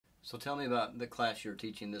So tell me about the class you're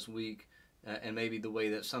teaching this week, and maybe the way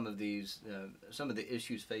that some of the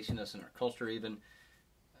issues facing us in our culture, even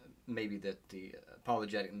maybe that the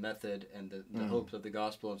apologetic method and the hopes of the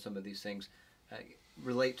gospel and some of these things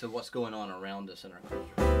relate to what's going on around us in our culture.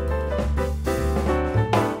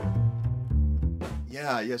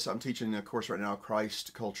 Yes, I'm teaching a course right now,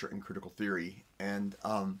 Christ, Culture, and Critical Theory, and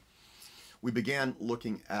we began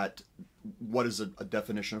looking at what is a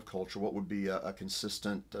definition of culture, what would be a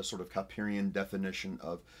consistent sort of Kuyperian definition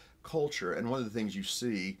of culture. And one of the things you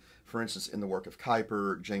see, for instance, in the work of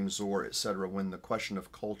Kuyper, James Orr, etc., when the question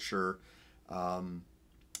of culture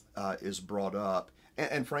is brought up,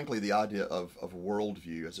 and frankly the idea of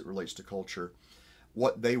worldview as it relates to culture,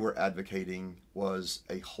 what they were advocating was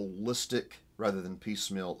a holistic rather than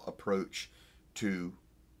piecemeal approach to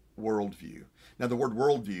worldview. Now, the word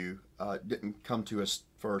worldview didn't come to us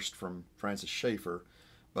first from Francis Schaeffer,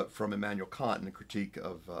 but from Immanuel Kant in the critique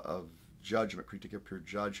of judgment, critique of pure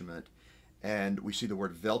judgment. And we see the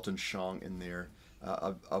word Weltanschauung in there,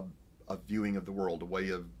 a viewing of the world, a way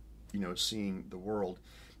of, seeing the world.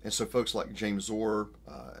 And so folks like James Orr,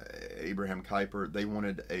 Abraham Kuyper, they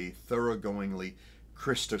wanted a thoroughgoingly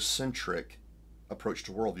Christocentric approach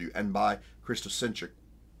to worldview. And by Christocentric,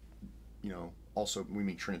 also we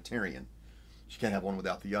mean Trinitarian. You can't have one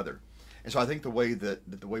without the other. And so I think the way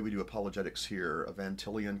we do apologetics here, a Van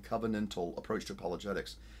Tillian covenantal approach to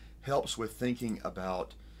apologetics, helps with thinking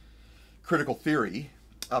about critical theory,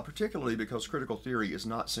 particularly because critical theory is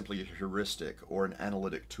not simply a heuristic or an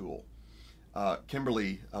analytic tool.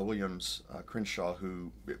 Kimberly Williams Crenshaw,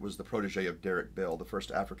 who was the protege of Derek Bell, the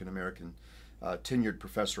first African-American tenured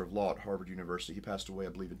professor of law at Harvard University, he passed away, I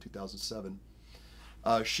believe, in 2007.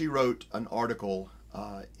 She wrote an article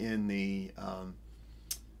in the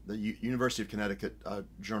University of Connecticut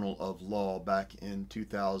Journal of Law back in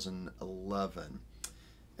 2011.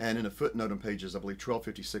 And in a footnote on pages, I believe, 12,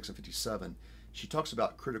 56, and 57, she talks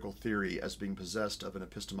about critical theory as being possessed of an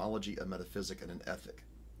epistemology, a metaphysic, and an ethic.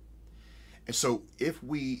 And so if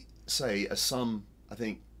we say, as some, I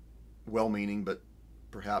think, well-meaning but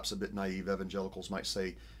perhaps a bit naive evangelicals might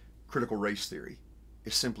say, critical race theory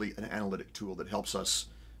is simply an analytic tool that helps us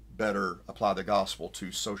better apply the gospel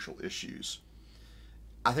to social issues,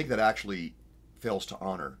 I think that actually fails to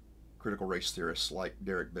honor critical race theorists like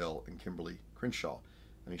Derek Bell and Kimberly Crenshaw.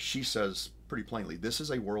 I mean, she says pretty plainly, this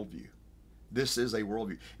is a worldview. This is a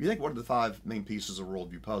worldview. If you think what are the five main pieces of a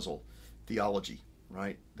worldview puzzle? Theology,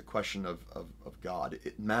 right? The question of God.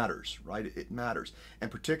 It matters, right? It matters.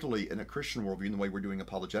 And particularly in a Christian worldview, in the way we're doing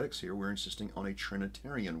apologetics here, we're insisting on a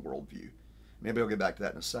Trinitarian worldview. Maybe I'll get back to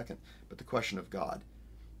that in a second. But the question of God.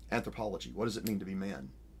 Anthropology. What does it mean to be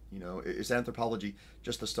man? Is anthropology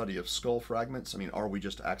just the study of skull fragments? I mean, are we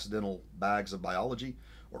just accidental bags of biology?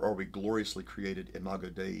 Or are we gloriously created imago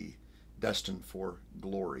Dei, destined for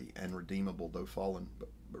glory and redeemable, though fallen,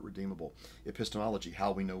 but redeemable? Epistemology,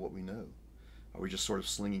 how we know what we know. Are we just sort of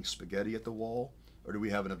slinging spaghetti at the wall? Or do we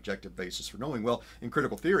have an objective basis for knowing? Well, in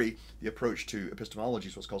critical theory, the approach to epistemology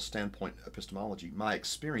is what's called standpoint epistemology. My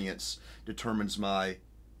experience determines my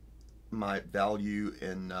value,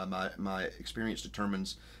 and my experience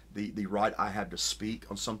determines the right I have to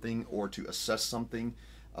speak on something or to assess something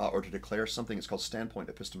or to declare something. It's called standpoint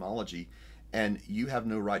epistemology. And you have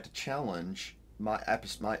no right to challenge my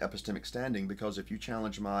epistemic standing, because if you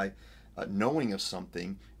challenge my knowing of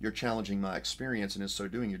something, you're challenging my experience, and in so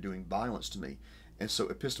doing, you're doing violence to me. And so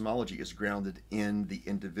epistemology is grounded in the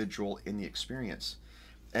individual, in the experience.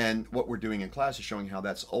 And what we're doing in class is showing how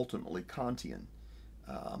that's ultimately Kantian.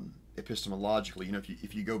 Epistemologically,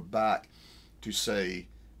 if you go back to, say,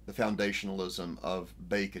 the foundationalism of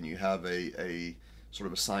Bacon, you have a sort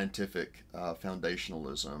of a scientific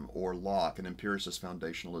foundationalism, or Locke, an empiricist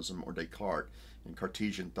foundationalism, or Descartes, in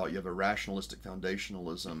Cartesian thought, you have a rationalistic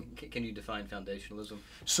foundationalism. Can you define foundationalism?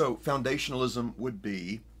 So foundationalism would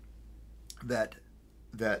be that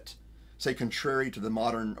say, contrary to the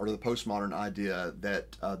modern or the postmodern idea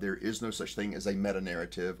that there is no such thing as a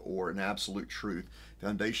meta-narrative or an absolute truth,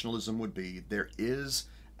 foundationalism would be there is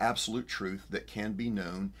absolute truth that can be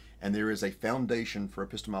known, and there is a foundation for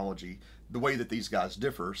epistemology. The way that these guys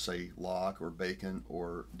differ, say Locke or Bacon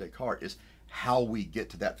or Descartes, is how we get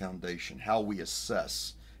to that foundation, how we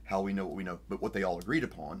assess, how we know what we know. But what they all agreed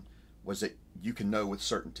upon was that you can know with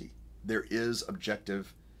certainty. There is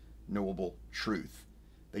objective, knowable truth.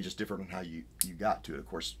 They just differed on how you got to it. Of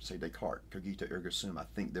course, say Descartes, cogito ergo sum, I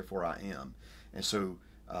think, therefore I am. And so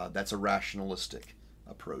that's a rationalistic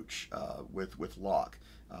approach with Locke.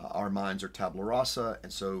 Our minds are tabula rasa,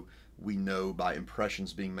 and so we know by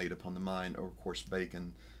impressions being made upon the mind. Or, of course,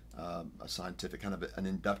 Bacon a scientific kind of an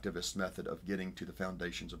inductivist method of getting to the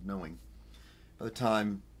foundations of knowing. By the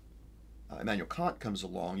time Immanuel Kant comes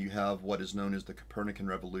along, you have what is known as the Copernican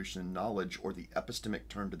revolution in knowledge, or the epistemic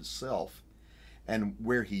turn to the self. And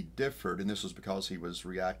where he differed, and this was because he was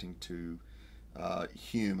reacting to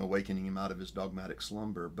Hume, awakening him out of his dogmatic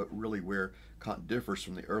slumber, but really where Kant differs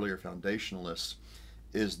from the earlier foundationalists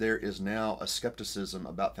is there is now a skepticism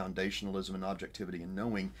about foundationalism and objectivity and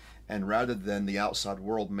knowing, and rather than the outside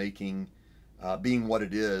world being what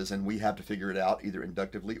it is and we have to figure it out either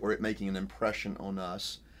inductively or it making an impression on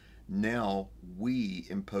us, now we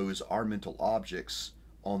impose our mental objects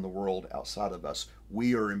on the world outside of us.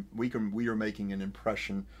 We are making an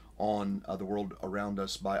impression on the world around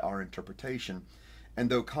us by our interpretation. And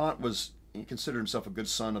though Kant he considered himself a good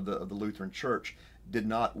son of the Lutheran Church, did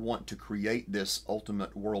not want to create this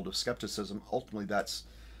ultimate world of skepticism. Ultimately, that's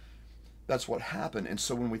what happened. And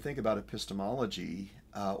so when we think about epistemology,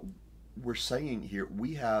 we're saying here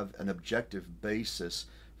we have an objective basis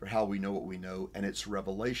for how we know what we know, and it's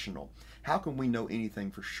relational. How can we know anything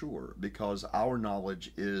for sure? Because our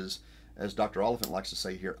knowledge is, as Dr. Oliphant likes to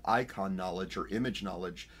say here, icon knowledge or image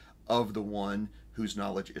knowledge of the one whose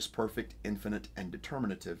knowledge is perfect, infinite, and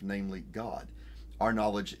determinative, namely God. Our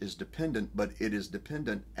knowledge is dependent, but it is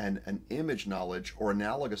dependent and an image knowledge or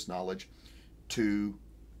analogous knowledge to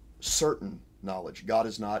certain knowledge. God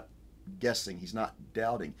is not guessing. He's not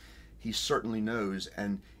doubting. He certainly knows,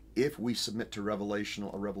 and if we submit to a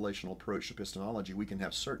revelational approach to epistemology, we can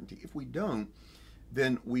have certainty. If we don't,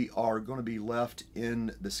 then we are going to be left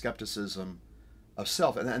in the skepticism of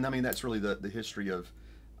self. And I mean, that's really the history of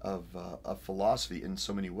philosophy in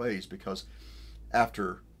so many ways, because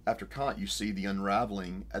after Kant, you see the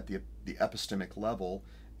unraveling at the epistemic level,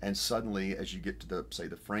 and suddenly, as you get to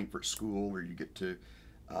the Frankfurt School, or you get to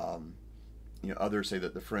others say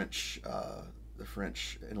that the French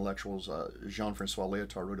intellectuals, Jean-Francois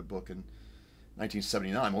Lyotard wrote a book in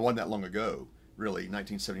 1979. Well, it wasn't that long ago, really.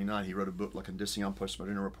 1979, he wrote a book, La Condition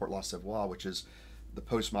Postmoderne, a report La Savoir, which is the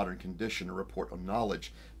postmodern condition, a report on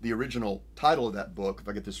knowledge. The original title of that book, if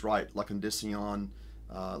I get this right, La Condition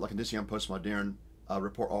Postmoderne,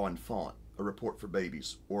 Report aux Enfants, a report for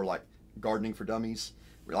babies, or like gardening for dummies.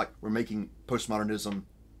 We're making postmodernism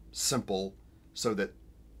simple so that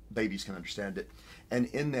babies can understand it. And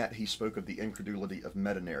in that, he spoke of the incredulity of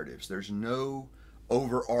meta-narratives. There's no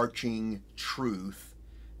overarching truth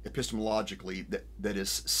epistemologically that is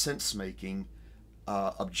sense-making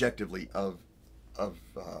objectively of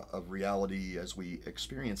reality as we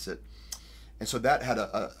experience it. And so that had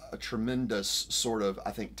a tremendous sort of,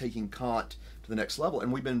 I think, taking Kant to the next level.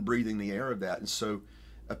 And we've been breathing the air of that. And so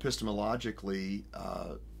epistemologically,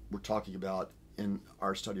 we're talking about in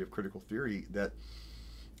our study of critical theory that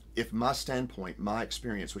if my standpoint, my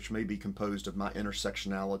experience, which may be composed of my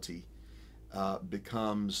intersectionality,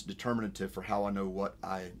 becomes determinative for how I know what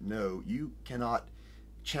I know, you cannot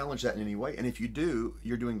challenge that in any way. And if you do,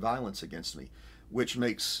 you're doing violence against me, which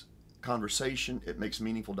makes conversation, it makes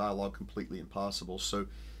meaningful dialogue completely impossible. So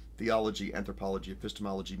theology, anthropology,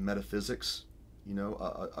 epistemology, metaphysics,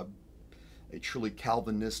 a truly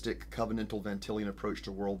Calvinistic, covenantal, Van Tillian approach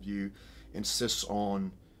to worldview insists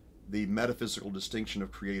on the metaphysical distinction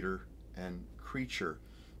of creator and creature.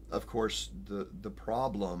 Of course, the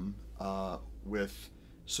problem with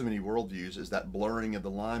so many worldviews is that blurring of the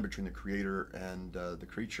line between the creator and the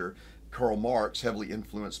creature. Karl Marx, heavily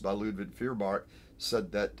influenced by Ludwig Feuerbach,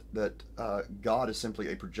 said that God is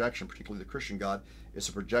simply a projection, particularly the Christian God, is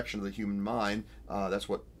a projection of the human mind. That's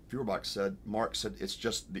what Feuerbach said. Marx said it's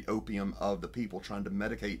just the opium of the people, trying to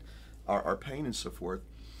medicate our pain and so forth.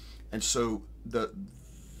 And so the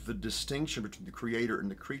distinction between the creator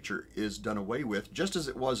and the creature is done away with, just as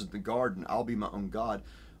it was in the garden. I'll be my own God,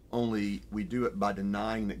 only we do it by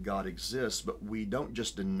denying that God exists. But we don't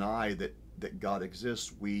just deny that God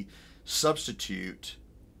exists, we substitute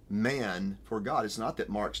man for God. It's not that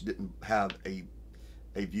Marx didn't have a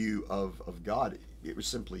view of God, it was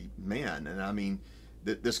simply man. And I mean,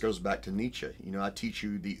 this goes back to Nietzsche. I teach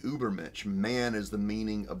you the Übermensch. Man is the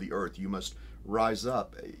meaning of the earth. You must rise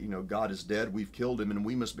up. God is dead. We've killed him, and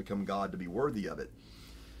we must become God to be worthy of it.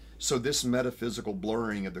 So this metaphysical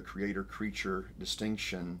blurring of the creator-creature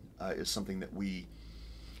distinction is something that we,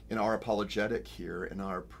 in our apologetic here, in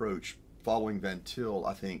our approach, following Van Til,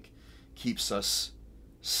 I think, keeps us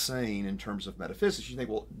sane in terms of metaphysics. You think,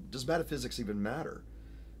 well, does metaphysics even matter?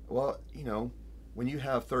 Well, when you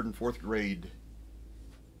have 3rd and 4th grade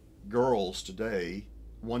girls today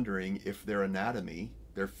wondering if their anatomy,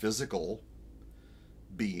 their physical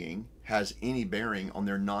being, has any bearing on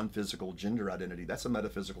their non-physical gender identity, that's a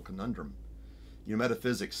metaphysical conundrum.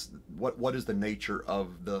 metaphysics, what is the nature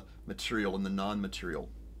of the material and the non-material?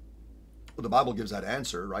 Well, the Bible gives that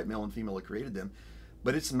answer, right? Male and female have created them.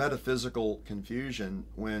 But it's metaphysical confusion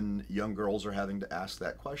when young girls are having to ask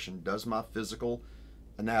that question. Does my physical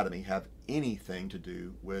anatomy have anything to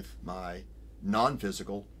do with my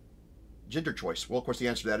non-physical gender choice? Well, of course, the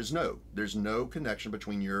answer to that is no. There's no connection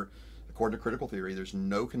between according to critical theory, there's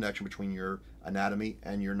no connection between your anatomy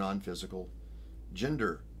and your non-physical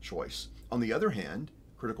gender choice. On the other hand,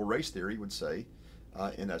 critical race theory would say,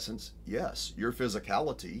 in essence, yes, your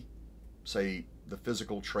physicality, say the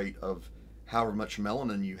physical trait of however much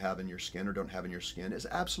melanin you have in your skin or don't have in your skin, is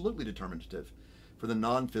absolutely determinative for the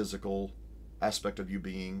non-physical aspect of you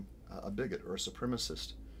being a bigot or a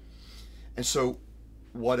supremacist. And so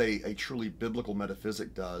what a truly biblical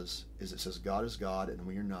metaphysic does is it says God is God and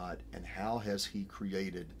we are not, and how has he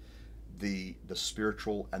created the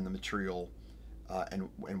spiritual and the material, and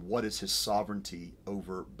what is his sovereignty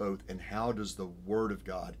over both, and how does the Word of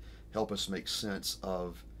God help us make sense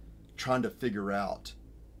of trying to figure out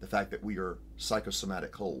the fact that we are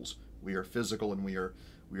psychosomatic wholes. We are physical and we are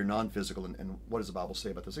non-physical, and what does the Bible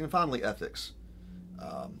say about this? And finally, ethics.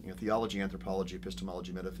 Theology, anthropology,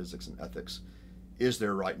 epistemology, metaphysics, and ethics. Is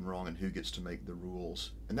there right and wrong, and who gets to make the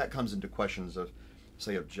rules? And that comes into questions of,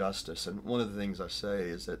 say, of justice. And one of the things I say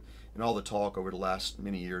is that in all the talk over the last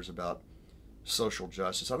many years about social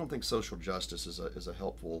justice, I don't think social justice is a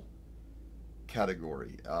helpful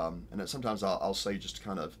category. And that sometimes I'll say, just to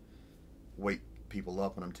kind of wake people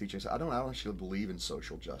up when I'm teaching, I don't actually believe in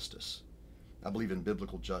social justice. I believe in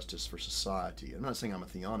biblical justice for society. I'm not saying I'm a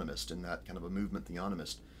theonomist, in that kind of a movement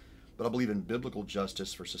theonomist, but I believe in biblical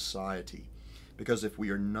justice for society. Because if we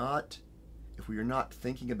are not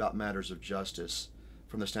thinking about matters of justice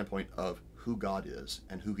from the standpoint of who God is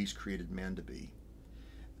and who he's created man to be,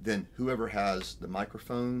 then whoever has the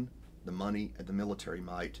microphone, the money, and the military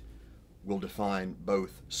might will define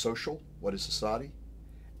both social, what is society,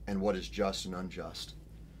 and what is just and unjust.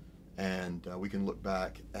 And we can look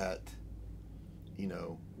back at,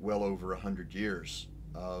 well over 100 years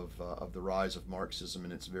of the rise of Marxism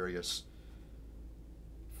and its various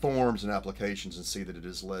forms and applications, and see that it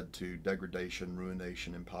has led to degradation,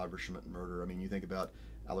 ruination, impoverishment, murder. I mean, you think about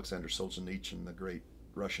Alexander Solzhenitsyn, the great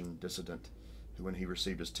Russian dissident, who, when he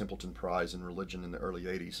received his Templeton Prize in religion in the early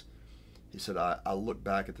 80s, he said, I look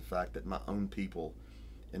back at the fact that my own people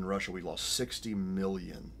in Russia, we lost 60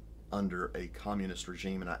 million under a communist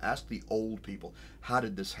regime. And I asked the old people, how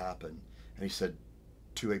did this happen? And he said,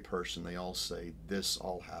 to a person, they all say, this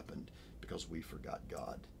all happened because we forgot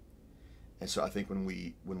God. And so I think when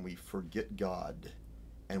we forget God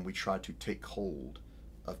and we try to take hold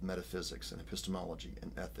of metaphysics and epistemology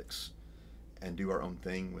and ethics and do our own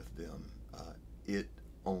thing with them, it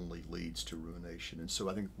only leads to ruination. And so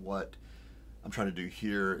I think what I'm trying to do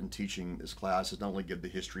here in teaching this class is not only give the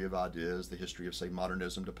history of ideas, the history of, say,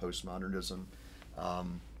 modernism to postmodernism,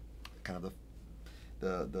 kind of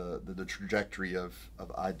the trajectory of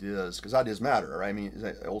ideas, because ideas matter, right? I mean,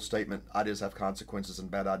 the old statement, ideas have consequences and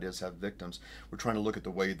bad ideas have victims. We're trying to look at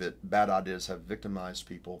the way that bad ideas have victimized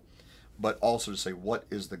people, but also to say, what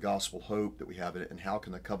is the gospel hope that we have in it, and how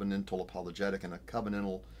can the covenantal apologetic and a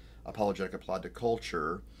covenantal apologetic applied to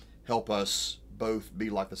culture help us both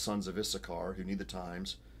be like the sons of Issachar, who knew the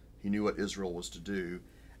times, who knew what Israel was to do,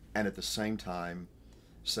 and at the same time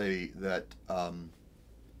say that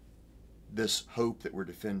this hope that we're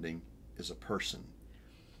defending is a person.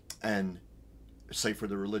 And say for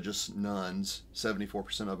the religious nuns,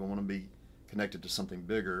 74% of them want to be connected to something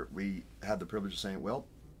bigger. We have the privilege of saying, well,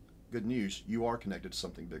 good news, you are connected to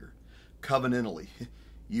something bigger. Covenantally,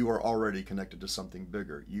 you are already connected to something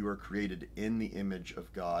bigger. You are created in the image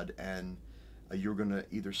of God, and you're going to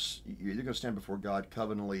either going to stand before God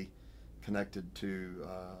covenantally connected to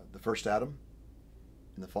the first Adam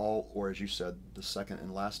in the fall, or, as you said, the second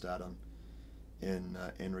and last Adam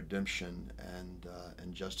in redemption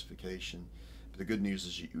and justification. But the good news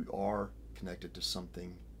is you are connected to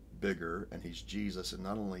something bigger, and he's Jesus. And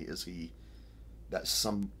not only is he that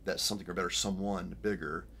something or better, someone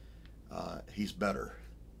bigger, he's better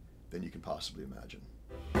than you can possibly imagine.